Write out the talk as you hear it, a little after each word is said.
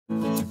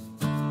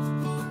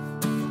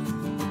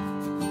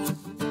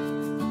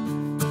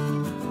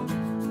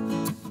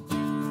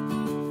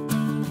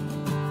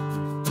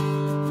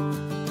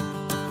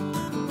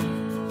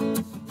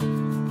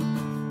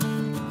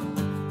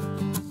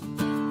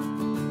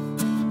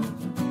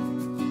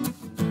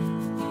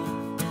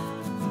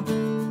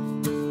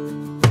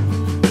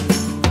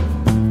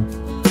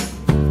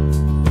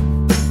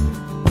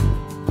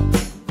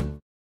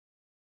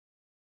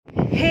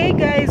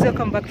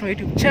to my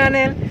YouTube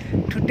channel.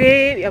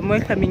 Today I'm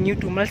welcoming you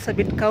to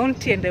Marsabit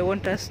County and I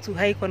want us to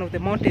hike one of the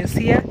mountains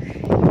here.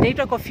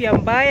 Naitwa Kofia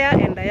Mbaya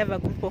and I have a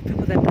group of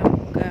people that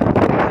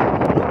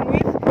I'm along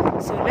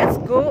with. So let's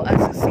go as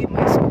you see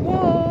my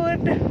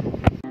squad.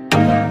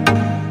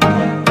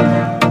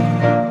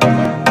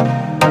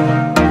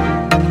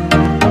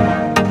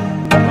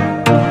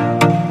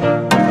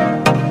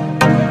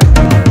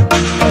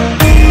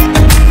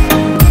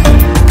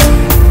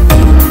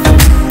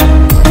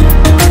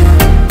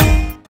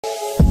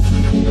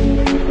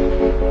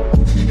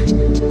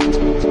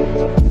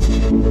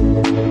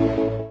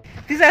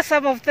 These are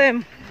some of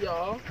them.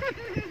 Yeah.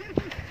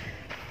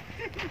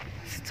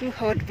 It's too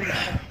hot, bro.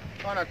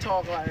 Wanna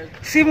talk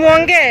like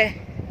Simuonge.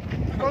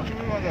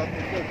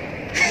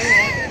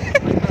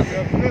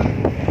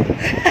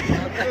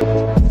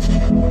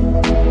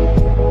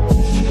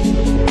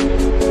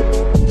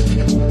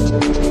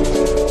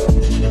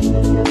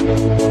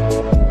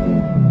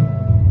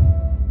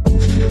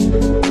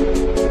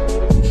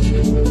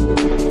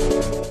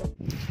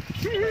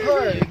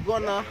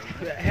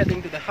 we're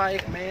heading to the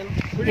hike, man.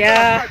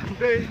 Yeah.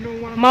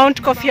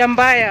 Mount Kofia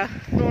Mbaya.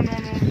 No.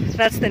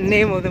 That's the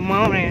name of the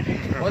mountain.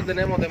 What's the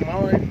name of the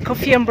mountain?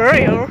 Kofia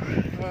Mbaya.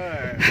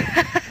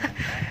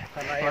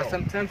 I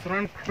sometimes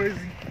run crazy.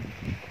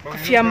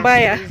 Kofia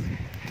Mbaya.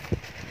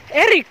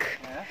 Eric.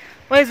 Yeah?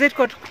 Why is it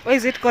called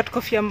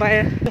Kofia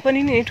Mbaya? Kwa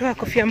nini inaitwa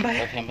Kofia Mbaya?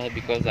 Kofia Mbaya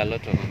because a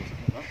lot of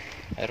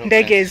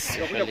Ndeges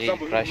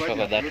usually crash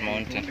over that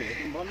mountain.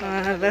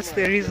 That's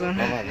the reason.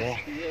 Over there.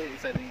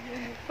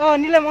 Oh,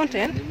 Nile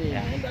mountain?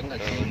 Yeah.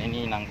 So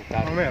nini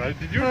inanguka.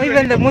 Oh,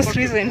 even the most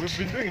recent. We've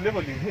been doing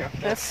leveling here.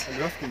 That's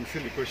I'm asking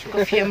silly questions.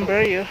 Kofia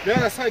Mbaya. The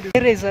other side is... The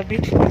area is a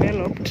bit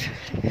developed.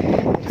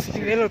 It's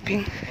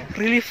developing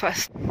really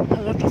fast.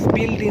 A lot of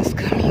buildings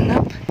coming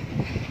up.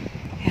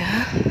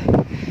 Yeah.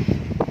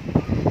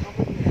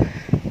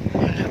 A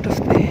lot of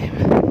them.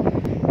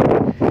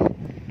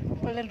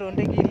 Pale ndo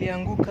ndege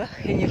ilianguka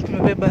yenye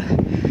tumebeba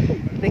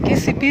the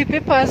KCP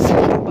papers.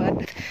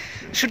 But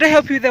should I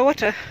help you with the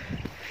water?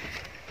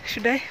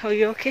 Should I? Are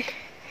you okay?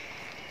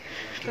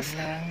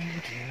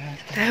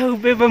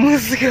 Ubeba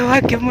mzigo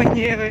wake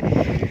mwenyewe.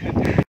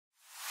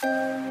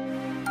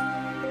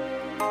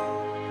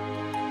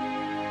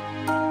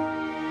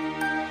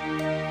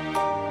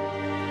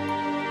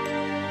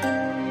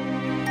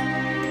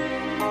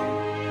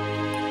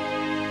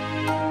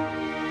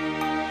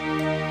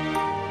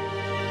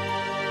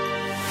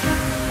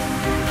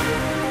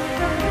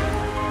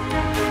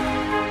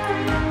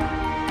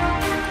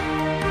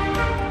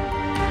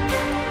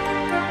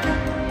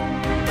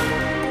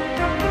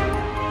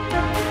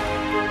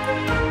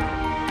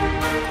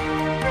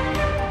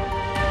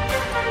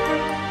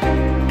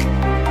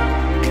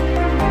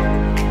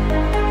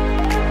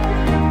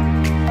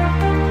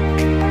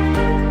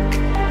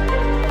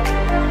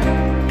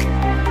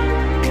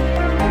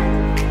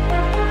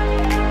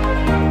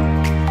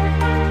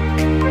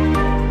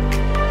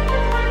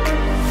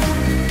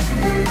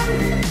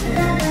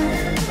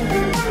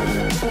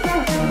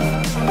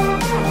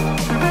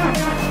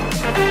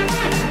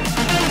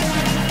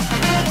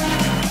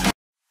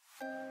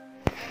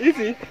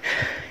 Hizi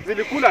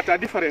zilikula at a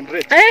different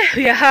rate.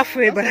 We are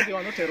halfway, but They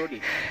were not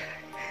eroded.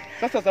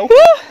 Sasa za huko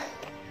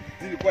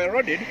zilikuwa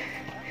eroded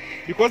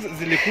because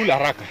zilikula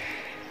haraka.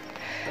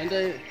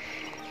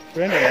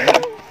 Twende na.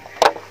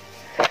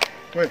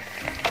 Wait.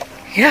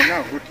 yeah.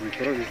 Now go to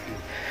throw this thing.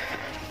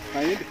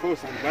 I need to call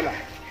some balance.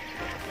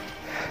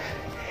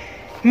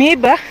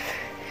 Miba.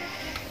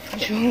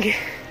 Junge.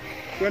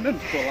 Twende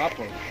tuko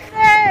hapo.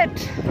 Red.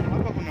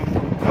 Hapa kuna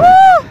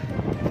Woo!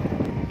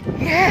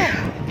 Yeah.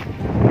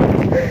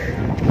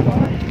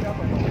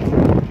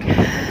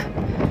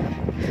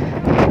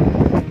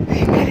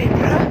 We made it,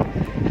 bro.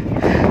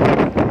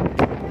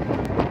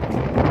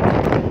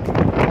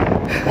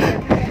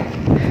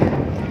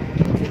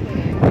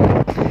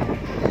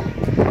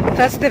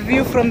 That's the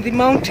view from the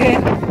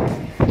mountain.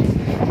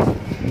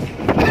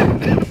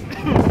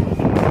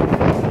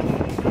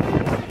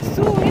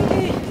 So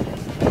windy.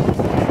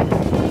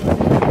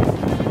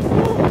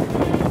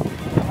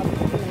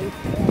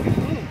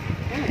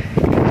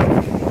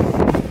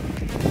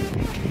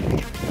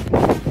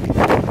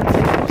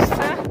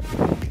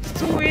 It's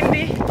too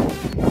windy.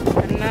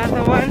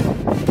 Another one.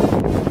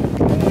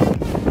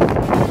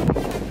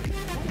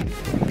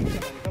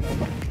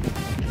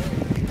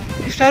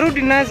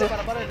 Tutarudi nazo.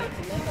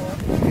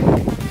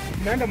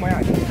 naenda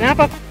Mbaya.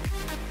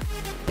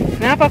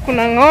 Na hapa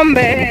kuna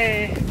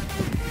ng'ombe.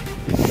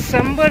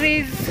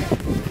 Somebody's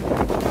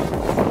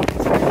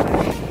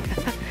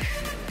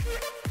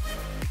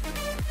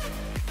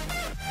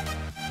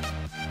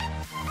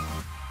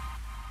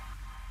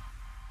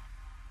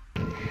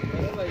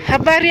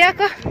Habari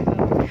yako?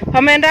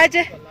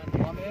 Wameendaje?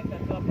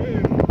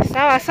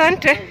 Sawa,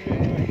 asante.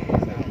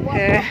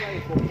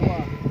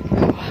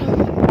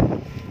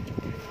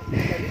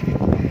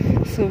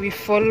 So we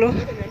follow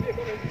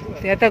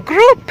the other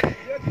group.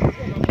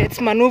 Let's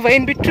maneuver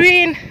in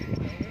between.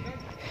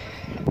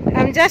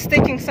 I'm just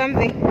taking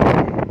something.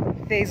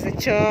 There is a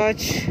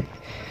church.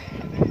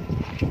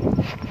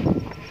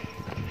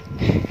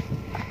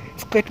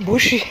 quite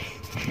bushy.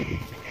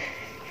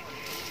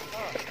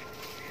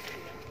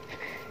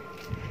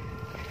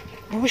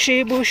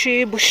 Bushy,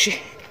 bushy, bushy.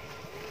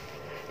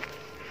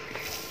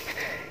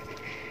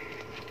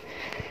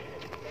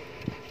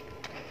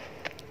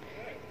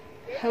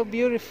 How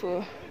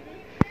beautiful.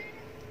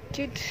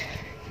 Good.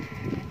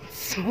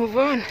 Let's move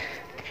on.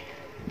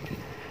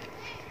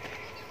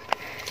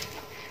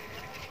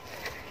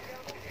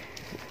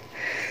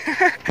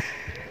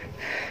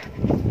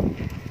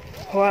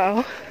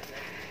 Wow.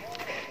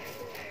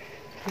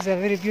 It's a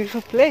very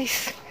beautiful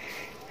place.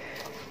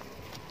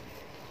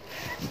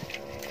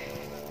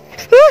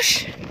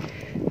 Whoosh!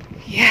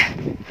 Yeah,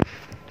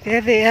 there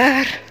they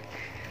are.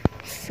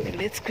 So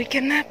let's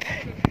quicken up.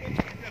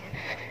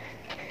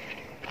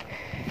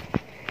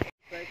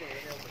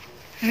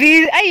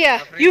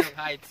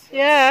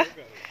 Yeah,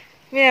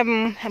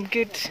 I'm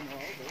good.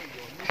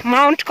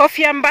 Mount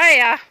Kofia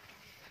Mbaya.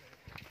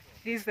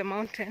 This is the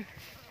mountain.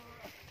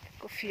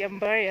 Kofia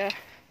Mbaya.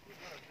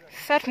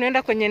 Sasa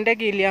tunaenda kwenye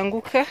ndege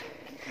ilianguka.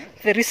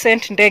 The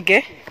recent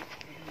ndege.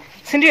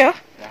 Si ndio?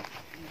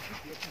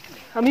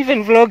 I'm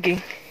even vlogging.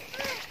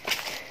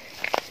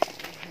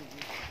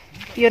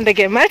 Hiyo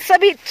ndege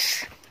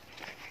Marsabit.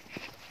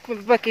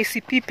 Kumebeba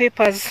KCP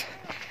papers.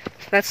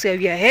 That's where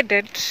we are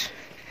headed.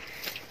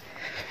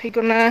 I'm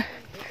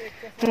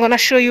gonna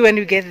show you when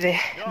we get there.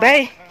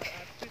 Bye.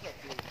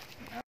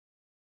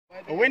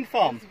 A wind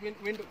farm.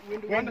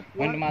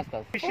 Wind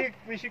masters.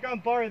 We should go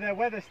and borrow their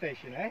weather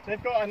station, eh?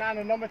 They've got an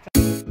anemometer.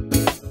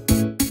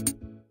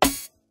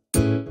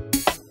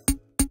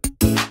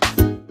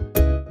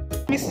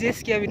 Miss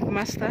Jessica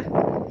Windmaster.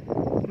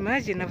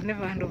 Imagine I've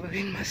never handled a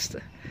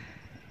Windmaster.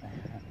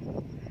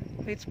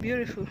 It's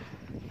beautiful.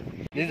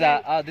 These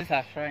are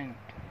shrine.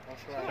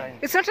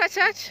 It's not a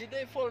church? Did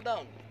they fall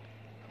down?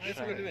 What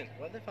are they doing?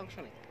 What are they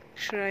functioning?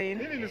 Shrine.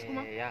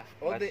 Yeah,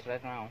 All but the-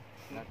 right now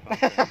not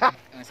functioning.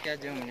 Nasikia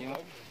je mlima.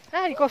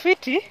 Iko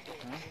fiti?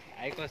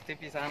 Haiko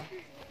steepy sana.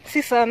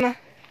 Si sana.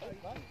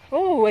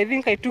 Oh, I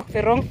think I took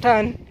the wrong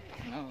turn.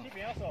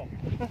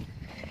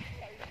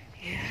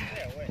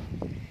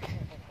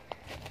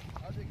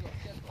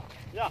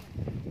 No.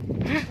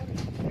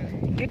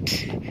 Good.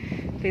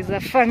 There's a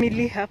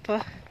family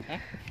hapa.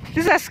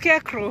 This is a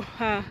scarecrow.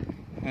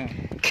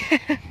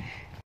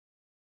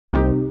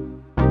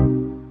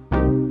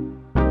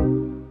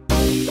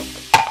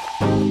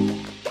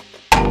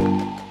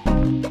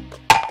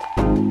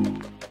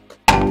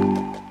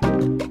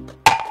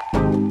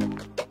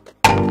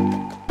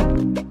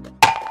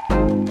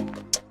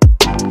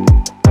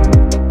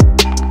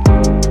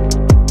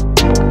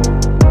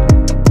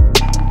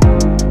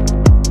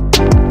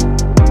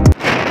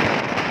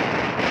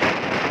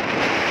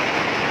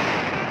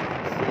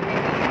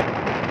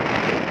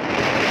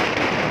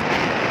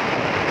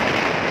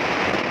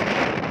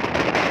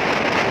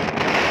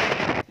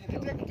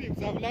 Detectives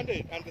have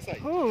landed on the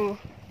site. Oh,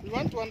 We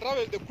want to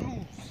unravel the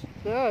clues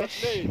that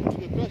gosh. led to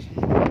the crash.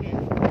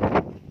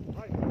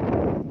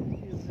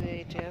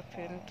 It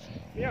happened.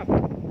 Yeah.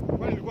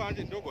 Kwani ilikuwa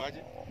aje ndogo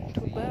aje?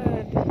 Too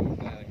bad.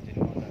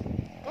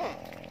 Oh,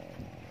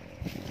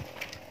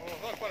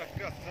 kwa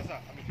nafikiria sasa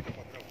amefika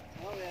kwa ground.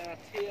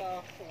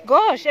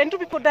 Gosh, and 2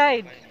 people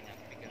died.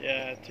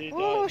 Yeah, 2 died.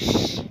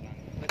 Whoosh.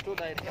 The two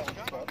died.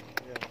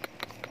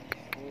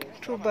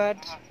 Too bad.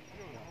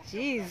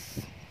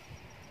 Jeez.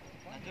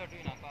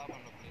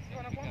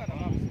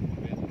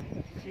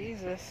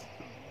 Jesus.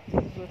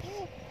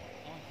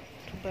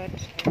 Too bad.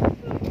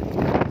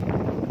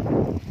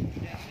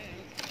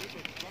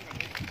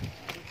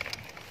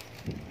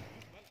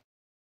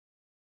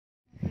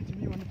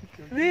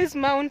 This is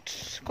Mount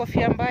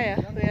Kofia Mbaya.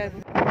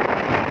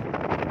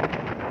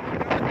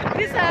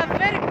 This is a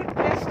very good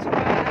place to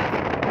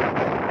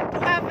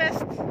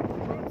harvest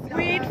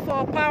weed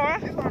for power.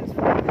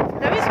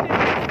 The wind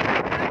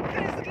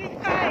is crazy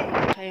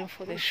high. Time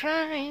for the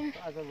shrine.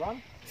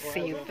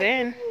 See you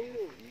then.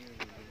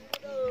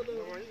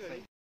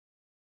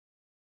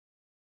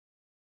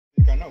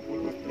 You can now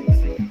pull back.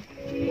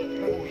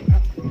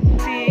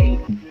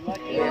 See.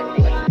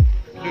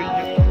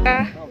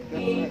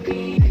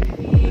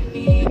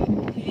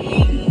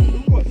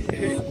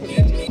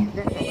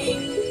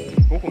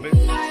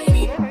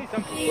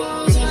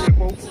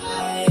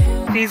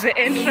 There's the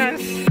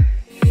entrance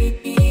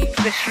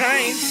to the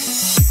shrine.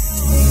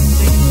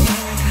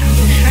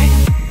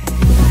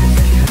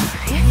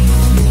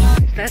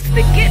 That's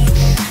the gate.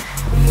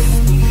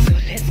 So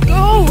let's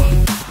go.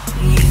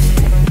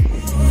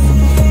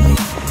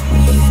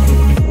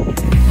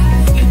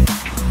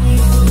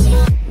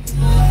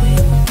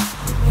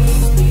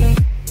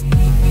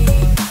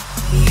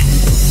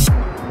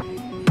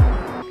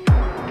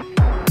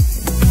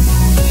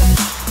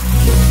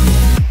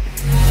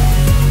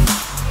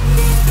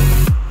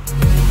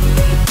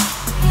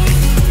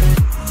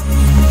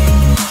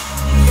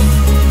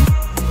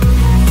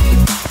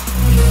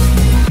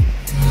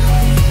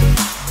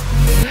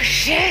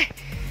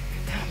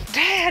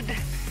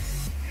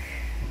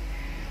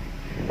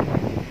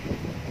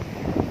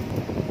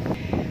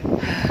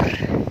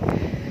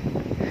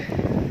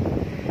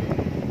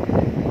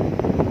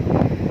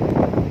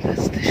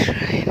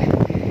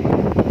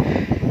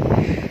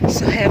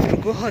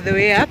 go all the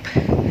way up.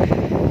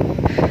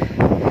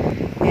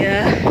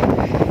 Yeah,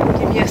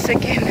 give me a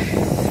second.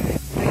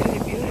 Really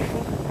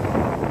beautiful.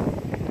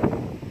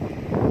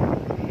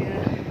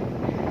 Yeah,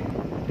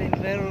 the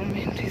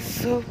environment is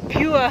so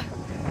pure.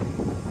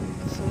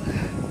 So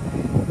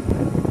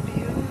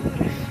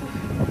beautiful.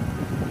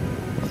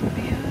 It's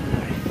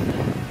beautiful.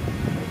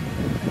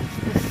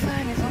 The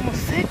sun is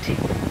almost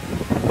setting.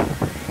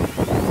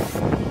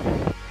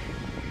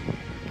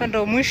 Upande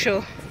wa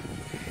mwisho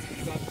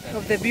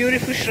of the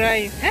beautiful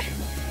shrine. Eh?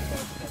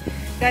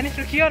 Gani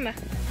tukiona?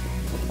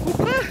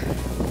 Huko.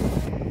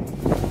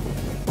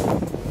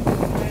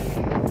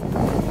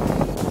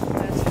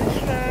 That's the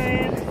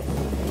shrine.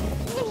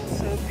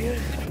 So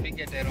beautiful.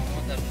 Tupige tero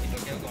moja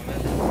tukitokea huko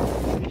mbele.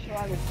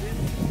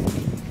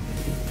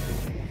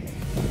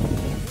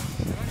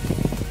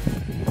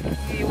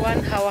 The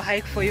 1 hour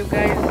hike for you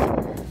guys.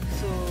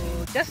 So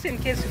just in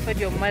case you find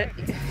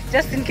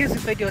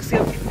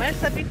yourself in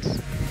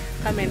Marsabit,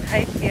 come and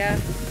hike here.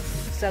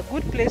 It's a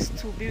good place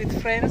to be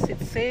with friends.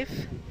 It's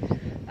safe.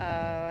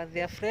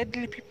 There are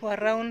friendly people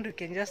around. You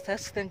can just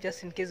ask them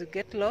just in case you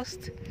get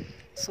lost.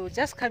 So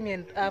just come here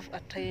and have a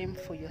time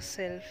for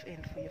yourself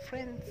and for your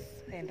friends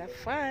and have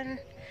fun.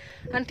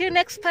 Until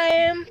next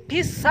time,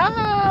 peace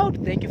out.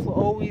 Thank you for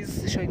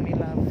always showing me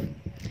love.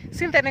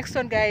 See you in the next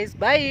one, guys.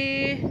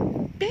 Bye.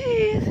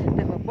 Peace. I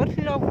have a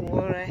bottle of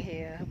water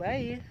here.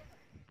 Bye.